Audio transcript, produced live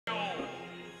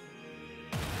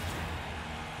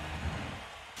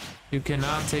You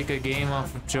cannot take a game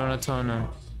off of Jonatona.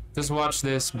 Just watch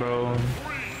this, bro.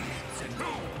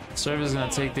 SeRVe is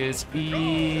gonna take this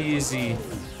easy.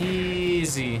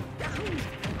 Easy.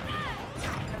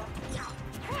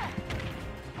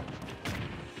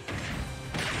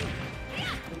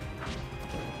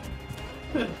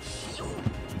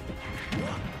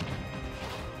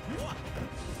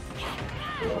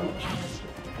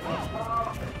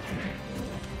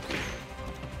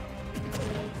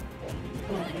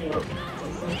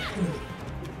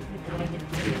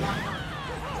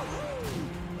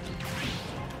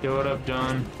 Yo, what up,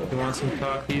 John? You want some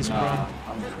coffees, bro?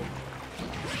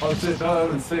 Oh shit, no,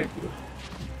 that was sick.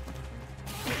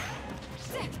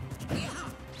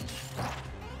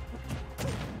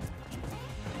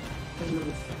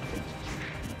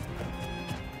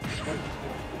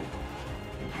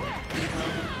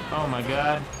 Oh my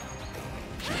god.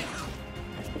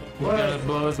 He's gonna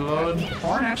blow his load.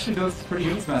 Horn actually does pretty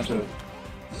good in this matchup.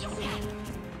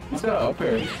 He's got up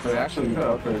air, but actually he's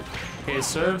got up air. Okay,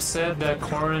 SeRVe said that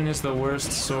Corrin is the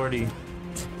worst sortie.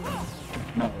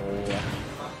 No.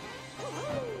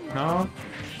 No?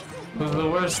 Who's the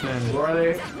worst then? Who are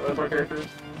they? What are the 4 characters?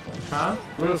 Huh?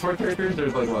 What are those 4 characters?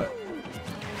 There's like what?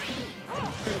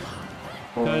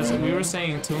 Because we were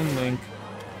saying Toon Link.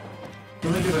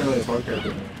 Toon Link isn't really a 4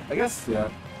 character. I guess,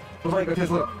 yeah. But like, okay,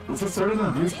 so look, this is sort of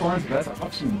the use Corrin's best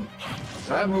option.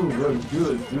 That move, look, do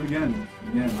it again.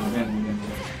 Again.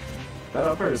 That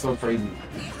upper is so crazy.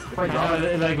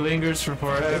 It like lingers for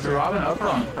forever. It's Ramen upper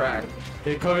on crack.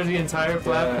 It covers the entire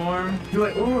platform. You're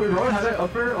like, ooh, Ramen had that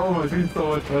upper? Oh, it's been so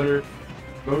much better.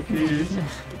 Low key.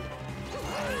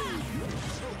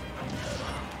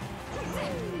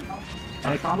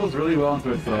 And it combos really well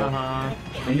into it, though.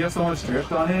 And you have so much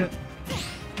drift on it.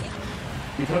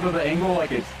 Because of the angle,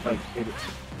 like it's like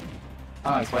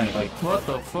I'll explain it. Like, what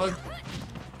the fuck?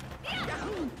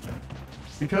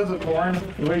 because of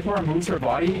Corrin, the way Corrin moves her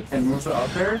body and moves it up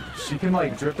there, she can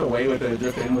like drift away with it,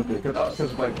 drift in with it.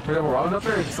 Because like, for example, Ramen up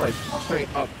there, it's just like straight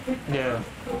up. Yeah.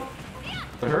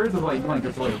 But hers is like, you want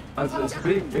to drift away. It's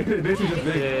big. It's basically just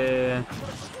big. Yeah.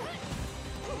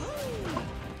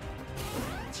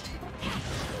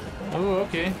 Oh,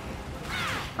 okay.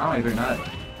 I don't even that.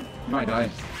 You might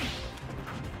die.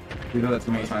 We know that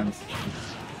too many times.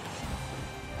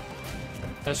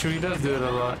 That's true, he does do it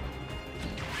a lot.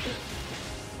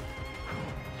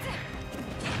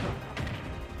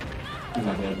 He's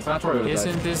not dead. It's not Tori.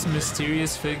 Isn't this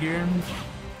mysterious figure?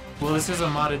 Well, this is a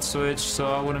modded Switch, so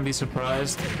I wouldn't be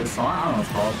surprised. This song, I don't know what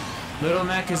it's called. Little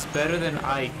Mac is better than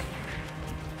Ike.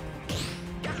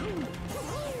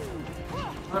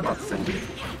 I'm about the same.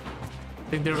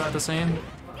 Think they're about the same?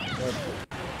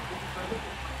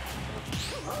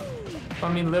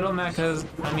 I mean, Little Mac has,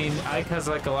 Ike has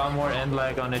like a lot more end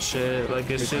lag on his shit. Like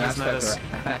his shit is not as,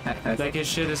 like his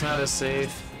shit is not as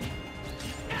safe.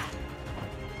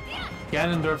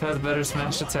 Ganondorf has better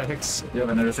smash attacks. Yeah,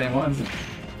 but they're the same ones.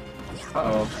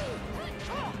 Uh-oh.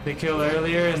 They kill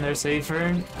earlier and they're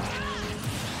safer.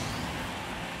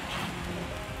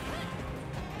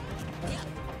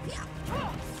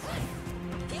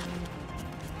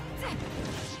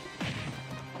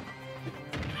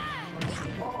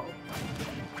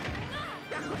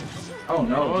 Oh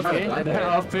no, okay, that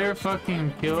up there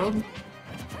fucking killed.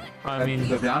 I mean,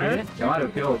 the downer? You might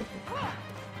have killed.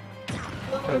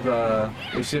 Because,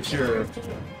 it shifts your...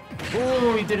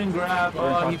 Oh, he didn't grab.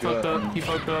 Oh, he fucked up. He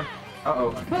fucked up.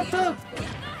 Uh-oh. Fucked up.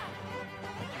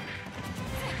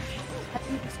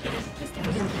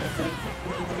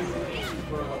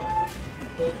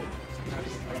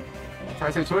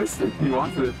 Tri-state twist? He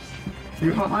wants it. He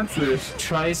wants it.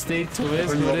 Tri-state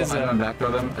twist? What is that? Back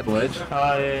throw them at the ledge.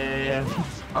 Oh, yeah.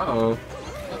 Uh-oh.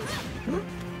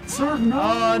 SeRVe, no!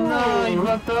 Oh, no, he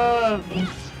fucked up.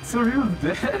 SeRVe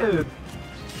was dead.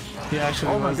 He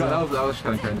actually oh my was god, that was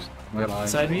kind of cringe. I'm not gonna lie.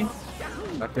 Side me?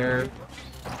 Back there.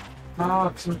 No,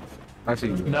 actually.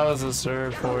 That was a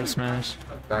SeRVe forward smash.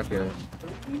 Back here.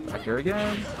 Back here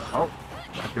again. Oh,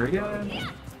 back here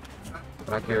again.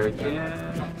 Back here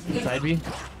again. Side me?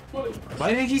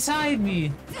 Why did he side me?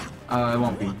 It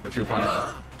won't be, but you're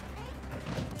fine.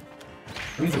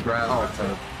 He needs a grab. Oh,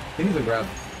 so he needs a grab.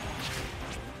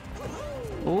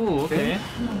 Ooh, okay.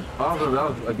 Oh, that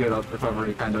was a good up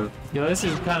recovery, kind of. Yo, this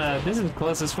is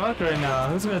close as fuck right now.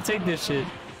 Who's gonna take this shit?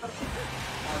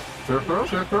 SeRVe throw,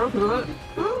 look at that.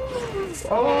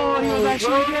 Oh, he was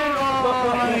actually dead!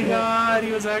 Oh my god,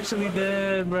 he was actually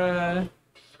dead, bruh.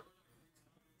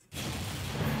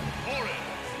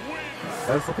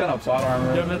 That's the kind of plot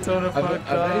armor. Jonatona fucked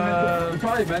up. You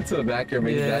probably meant to the back here,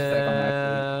 maybe dash back on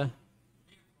that.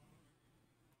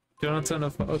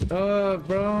 Jonatona fucked up,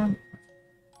 bro.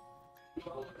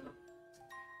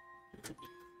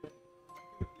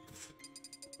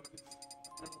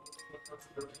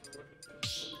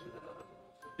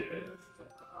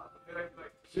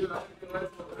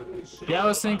 Yeah, I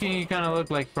was thinking you kind of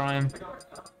look like Prime.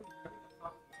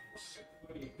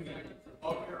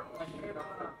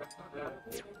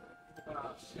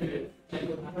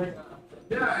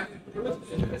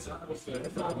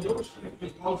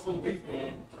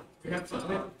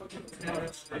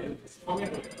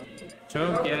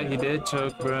 Choke? Yeah, he did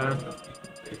choke, bro.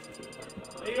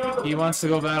 He wants to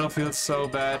go Battlefield so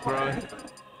bad, bro.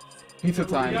 Pizza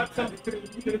time. What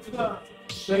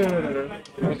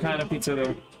kind of pizza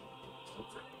though?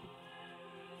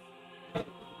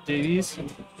 JV's?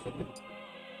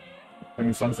 I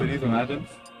mean, Sun Cities, imagine.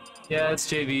 Yeah, it's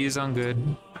JV's. I'm good.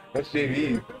 What's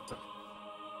JV?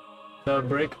 The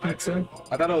brick pizza?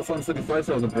 I thought it was Sun City Slice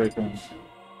that was a break one.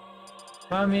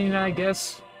 I mean, I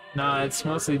guess. Nah, it's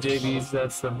mostly JV's.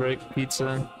 That's the brick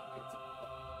pizza.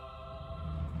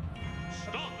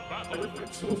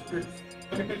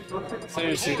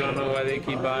 Seriously, don't know why they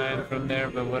keep buying from there,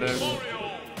 but whatever.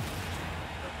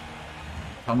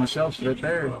 On the shelf, right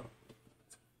there.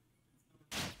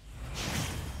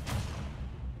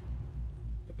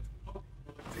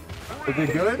 Is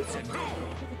it good?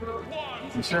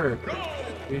 You sure?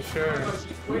 You sure?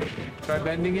 Try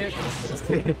bending it?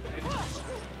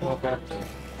 Okay.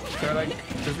 Try like,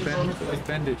 just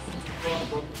bend it.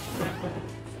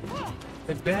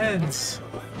 It bends!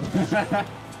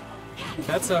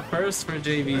 That's a first for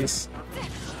JV's.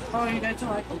 Oh, you guys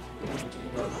like?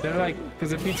 They're like, cause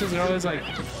the pizzas are always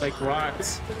like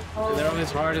rocks. They're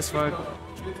always hard as fuck.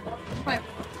 What?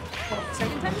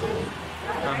 Second time?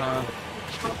 Uh-huh.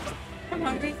 I'm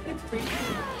hungry. It's free.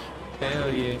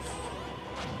 Hell yeah.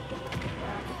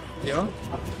 Yo?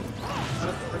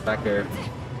 Back there.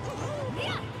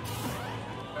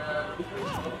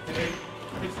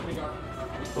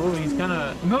 Oh, he's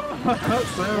kinda... No! What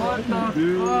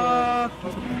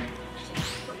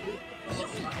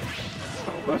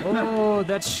the fuck? Oh,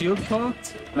 that's shield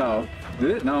poked? No.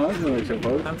 Did it? No, it wasn't really chill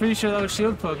poke. I'm pretty sure that was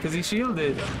shield poked because he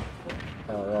shielded.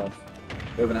 Oh, well.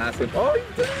 We have an acid. Oh, you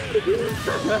did it!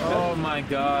 Oh my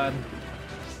god.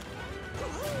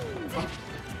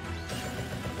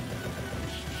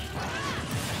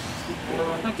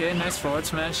 Okay, nice forward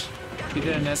smash. He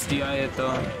did an SDI it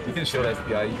though. You can shield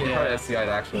SDI. You can try SDI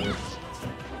to actually. Is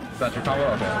that your combo?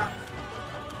 Okay.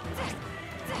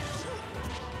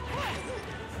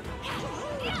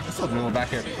 What's up, little back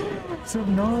here? So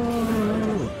no.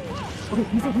 Okay,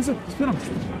 he's up. Spin him.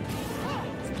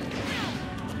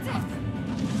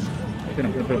 Spin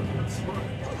him.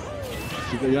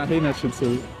 You're not hitting that shit,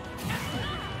 so.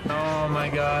 Oh my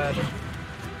god.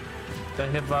 The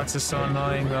hitbox is so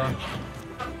annoying though.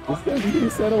 This guy's getting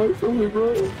set away from me,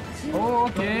 bro. Oh,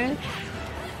 okay.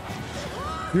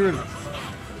 Dude.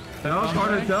 That was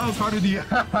harder. That was harder to DI.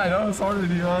 That was harder to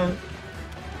DI.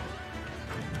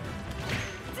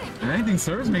 If anything,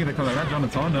 SeRVe's making it come like that,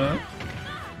 Jonatona.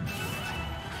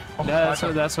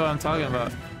 That's what I'm talking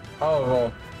about. Oh,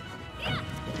 well.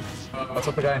 That's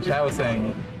what the guy in chat was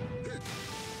saying.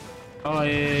 Oh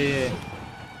yeah.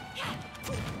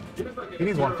 He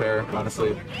needs one pair,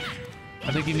 honestly.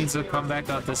 I think he needs to come back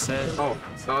out the set. Oh,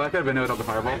 so that could have been it without the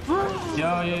fireball.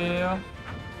 Yeah.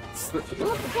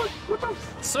 What the?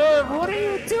 Sir, what are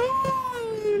you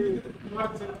doing?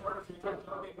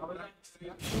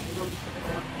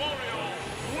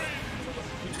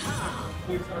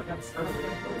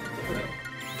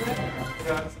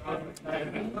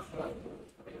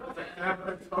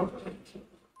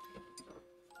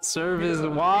 SeRVe is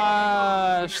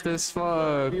washed as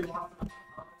fuck.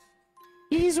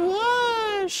 He's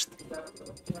washed.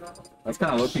 That's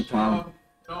kind of low-key clown.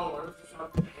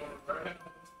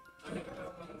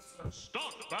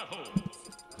 Start battle.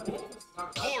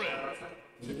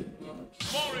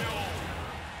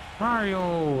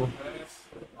 Mario.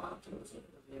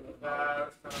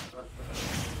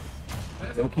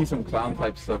 Low-key some clown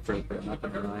type stuff right there, not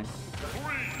gonna lie.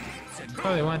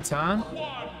 Oh, they went time?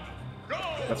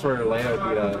 That's where Elena would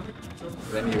be the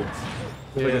venue.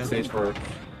 It's a good stage for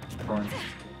porn.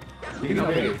 You can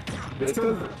okay. It's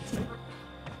good.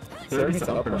 SeRVe needs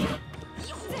to up him.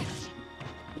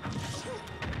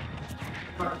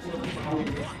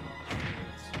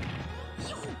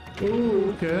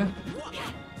 Ooh, okay.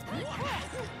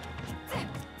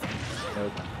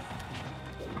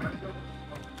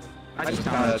 I just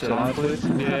found that shit, honestly.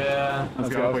 Yeah. Let's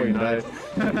go before you die.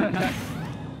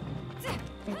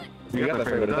 You got that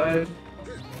favorite died.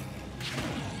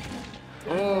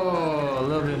 Oh, a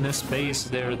little bit in this space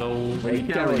there though. You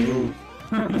can't really move.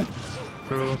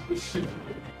 True.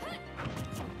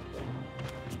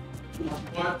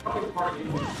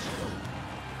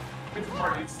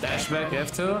 Dash back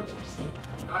F2?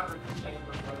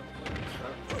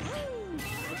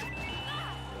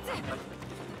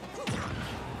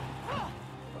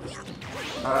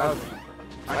 I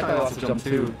thought I lost a jump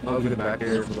too. I'll get it back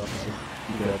here.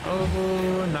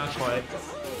 Oh, not quite.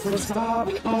 So stop!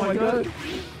 Oh my god!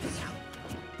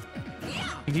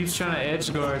 He keeps trying to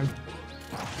edge guard.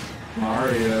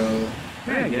 Mario.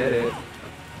 Can't get it.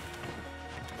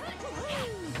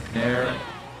 There.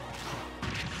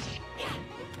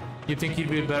 You think you'd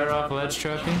be better off ledge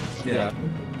trapping? Yeah.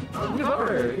 Get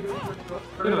over!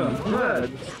 Look at him.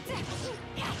 Red.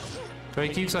 But he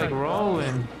keeps like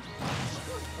rolling.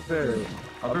 Up there.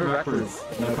 Up there backwards.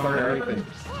 No cover everything.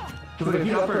 Cause like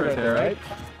he's up there right there, right?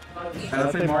 And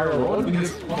let's say Mario rolls, we can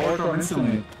just forward throw him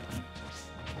instantly.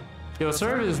 Yo,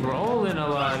 SeRVe is rolling a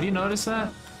lot. Have you noticed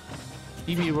that?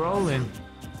 He be rolling.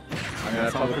 I mean,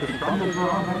 that's how the cookie crumbles,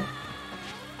 bro.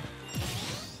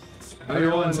 Now you're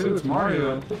rolling too, it's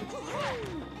Mario.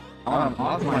 I want him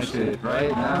off my shit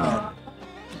right now.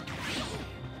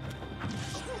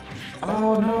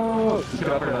 Oh no! Get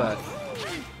up for that.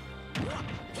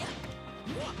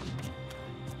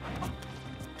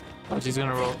 Oh, she's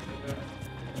gonna roll.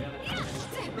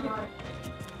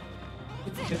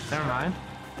 Never mind.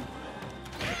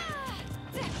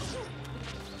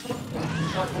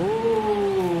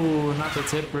 Ooh, not the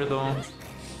tipper though.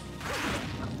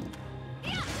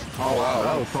 Oh wow,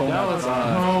 that was so That was much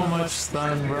so much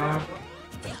stun, bro.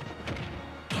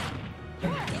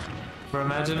 Bro,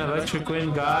 imagine Electric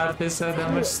Wind God this had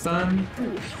that much stun.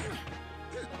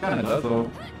 Kinda does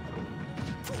though.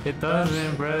 It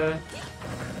doesn't, bruh.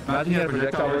 Imagine you had a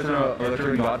projectile version of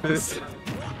Electric God Fist.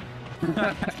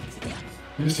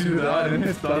 You shoot it out and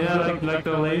it's done. Yeah, like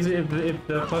the laser, if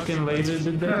the fucking laser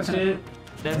did that shit,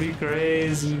 that'd be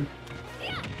crazy.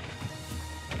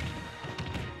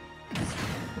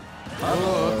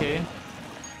 Oh, okay.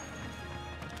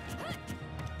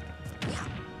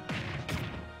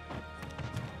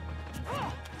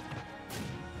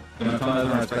 Jonatona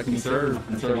isn't respecting SeRVe,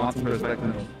 and SeRVe wants him to respect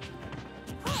him.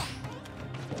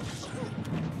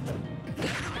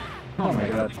 Oh my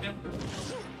god.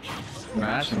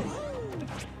 Smashing.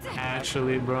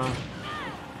 Actually, bro.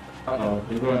 Uh-oh,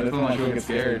 this one might get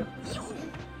scared.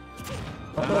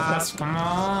 Ah, come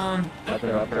on. Up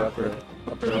there, up there, up there.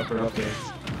 Up there, up there, up there.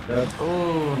 Yep.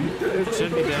 Oh,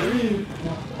 should be dead.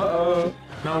 Uh-oh.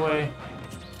 No way.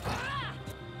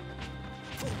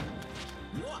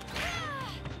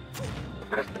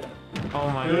 Oh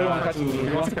my god. He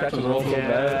wants to catch his roll so Yeah.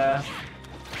 bad.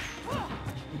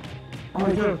 Oh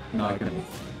my god. No, I can't.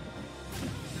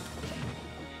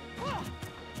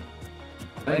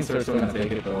 I think SeRVe's still gonna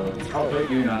take it though. Oh, wait,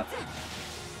 you're not.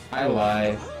 I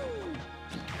lie.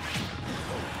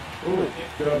 Ooh,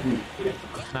 good on you.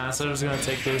 Nah, SeRVe's gonna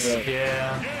take this.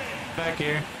 Yeah. Back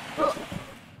here.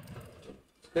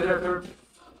 Hit her.